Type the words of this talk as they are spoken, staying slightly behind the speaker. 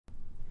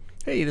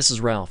Hey, this is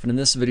Ralph, and in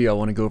this video I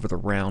want to go over the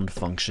round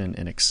function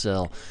in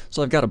Excel.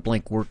 So I've got a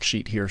blank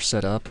worksheet here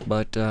set up,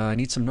 but I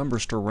need some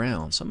numbers to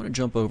round. So I'm going to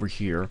jump over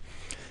here,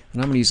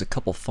 and I'm going to use a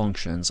couple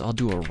functions. I'll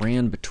do a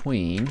round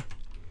between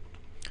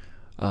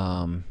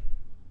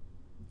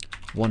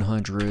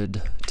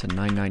 100 to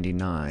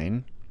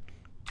 999,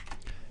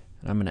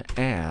 and I'm going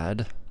to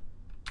add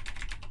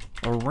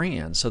a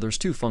rand. So there's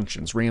two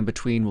functions. Rand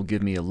between will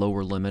give me a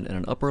lower limit and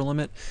an upper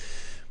limit.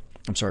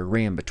 I'm sorry,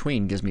 rand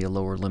between gives me a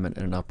lower limit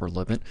and an upper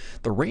limit.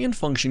 The rand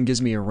function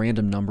gives me a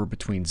random number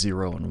between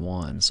 0 and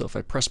 1. So if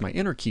I press my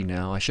enter key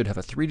now, I should have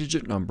a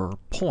 3-digit number,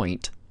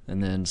 point,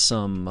 and then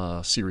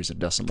some series of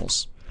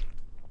decimals.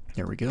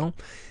 There we go.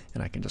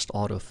 And I can just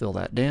autofill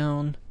that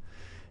down.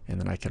 And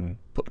then I can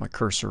put my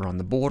cursor on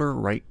the border,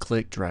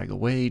 right-click, drag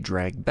away,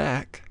 drag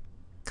back,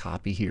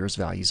 copy here as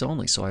values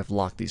only. So I've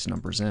locked these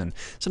numbers in.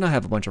 So now I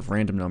have a bunch of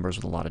random numbers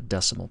with a lot of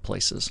decimal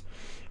places.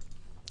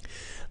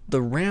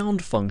 The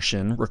round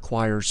function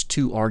requires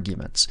two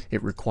arguments.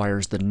 It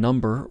requires the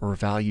number or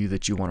value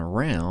that you want to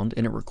round,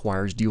 and it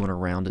requires, do you want to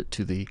round it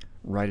to the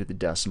right of the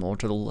decimal or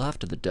to the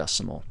left of the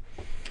decimal.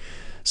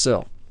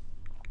 So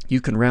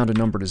you can round a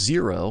number to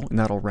 0, and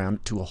that'll round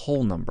it to a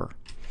whole number.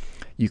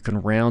 You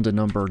can round a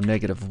number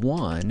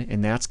 -1,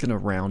 and that's going to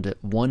round it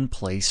one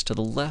place to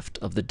the left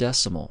of the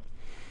decimal.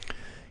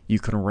 You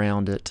can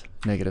round it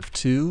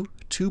 -2,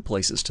 two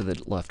places to the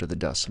left of the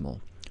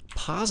decimal.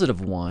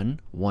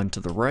 +1, 1 to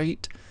the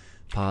right,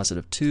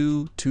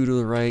 +2, 2 to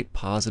the right,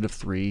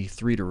 +3,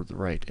 3 to the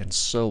right, and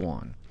so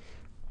on.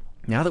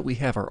 Now that we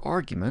have our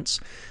arguments,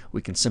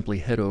 we can simply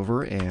head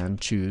over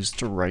and choose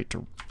to write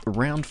the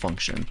round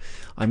function.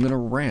 I'm going to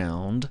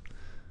round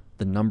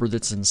the number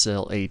that's in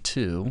cell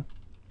A2.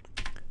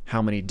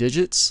 How many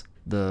digits?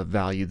 The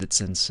value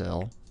that's in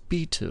cell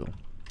B2.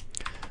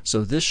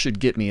 So this should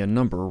get me a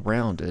number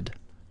rounded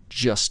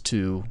just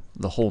to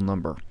the whole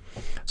number.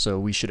 So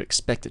we should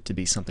expect it to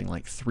be something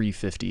like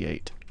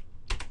 358.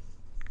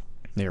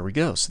 There we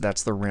go. So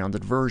that's the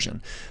rounded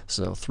version.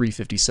 So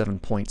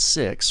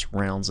 357.6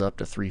 rounds up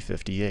to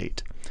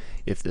 358.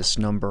 If this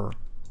number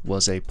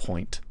was a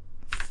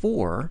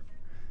 0.4,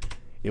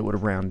 it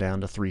would round down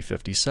to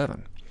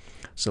 357.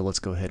 So let's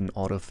go ahead and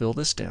autofill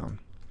this down.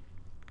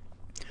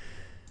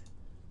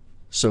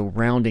 So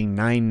rounding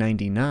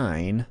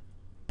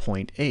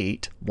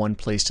 999.8, one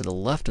place to the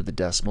left of the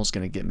decimal, is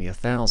going to get me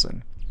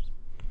 1,000.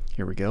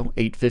 Here we go.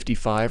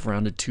 855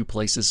 rounded two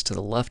places to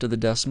the left of the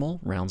decimal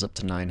rounds up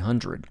to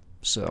 900.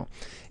 So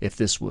if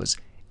this was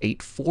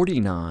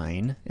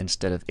 849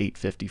 instead of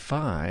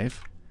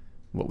 855,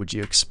 what would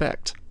you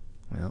expect?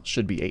 Well, it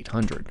should be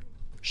 800.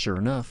 Sure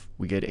enough,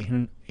 we get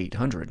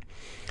 800.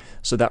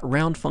 So that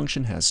round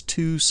function has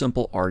two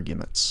simple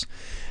arguments.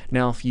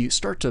 Now, if you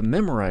start to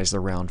memorize the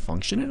round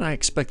function, and I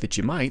expect that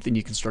you might, then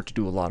you can start to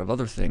do a lot of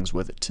other things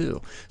with it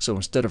too. So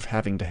instead of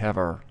having to have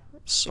our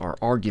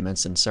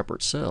arguments in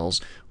separate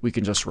cells, we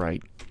can just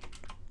write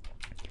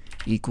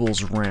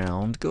equals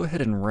round. Go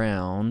ahead and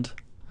round.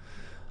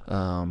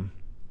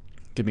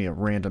 Give me a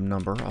random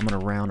number. I'm going to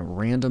round a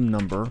random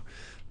number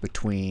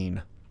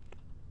between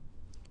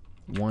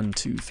 1,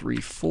 2,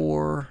 3,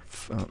 4.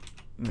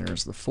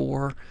 There's the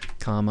 4,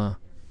 comma,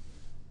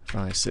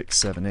 5, 6,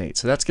 7, 8.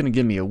 So that's going to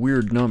give me a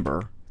weird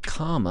number,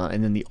 comma,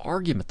 and then the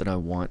argument that I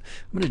want,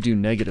 I'm going to do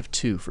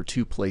 -2 for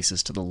two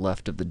places to the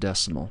left of the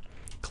decimal.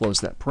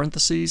 Close that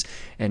parentheses,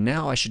 and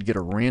now I should get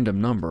a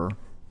random number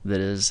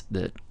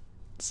that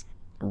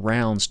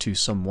rounds to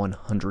some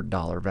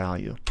 $100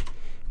 value.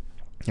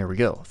 Here we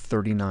go,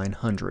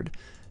 3,900.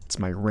 It's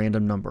my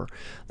random number.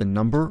 The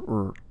number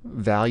or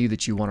value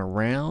that you want to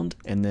round,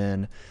 and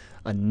then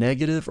a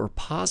negative or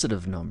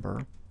positive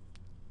number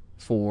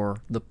for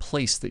the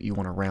place that you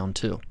want to round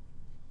to.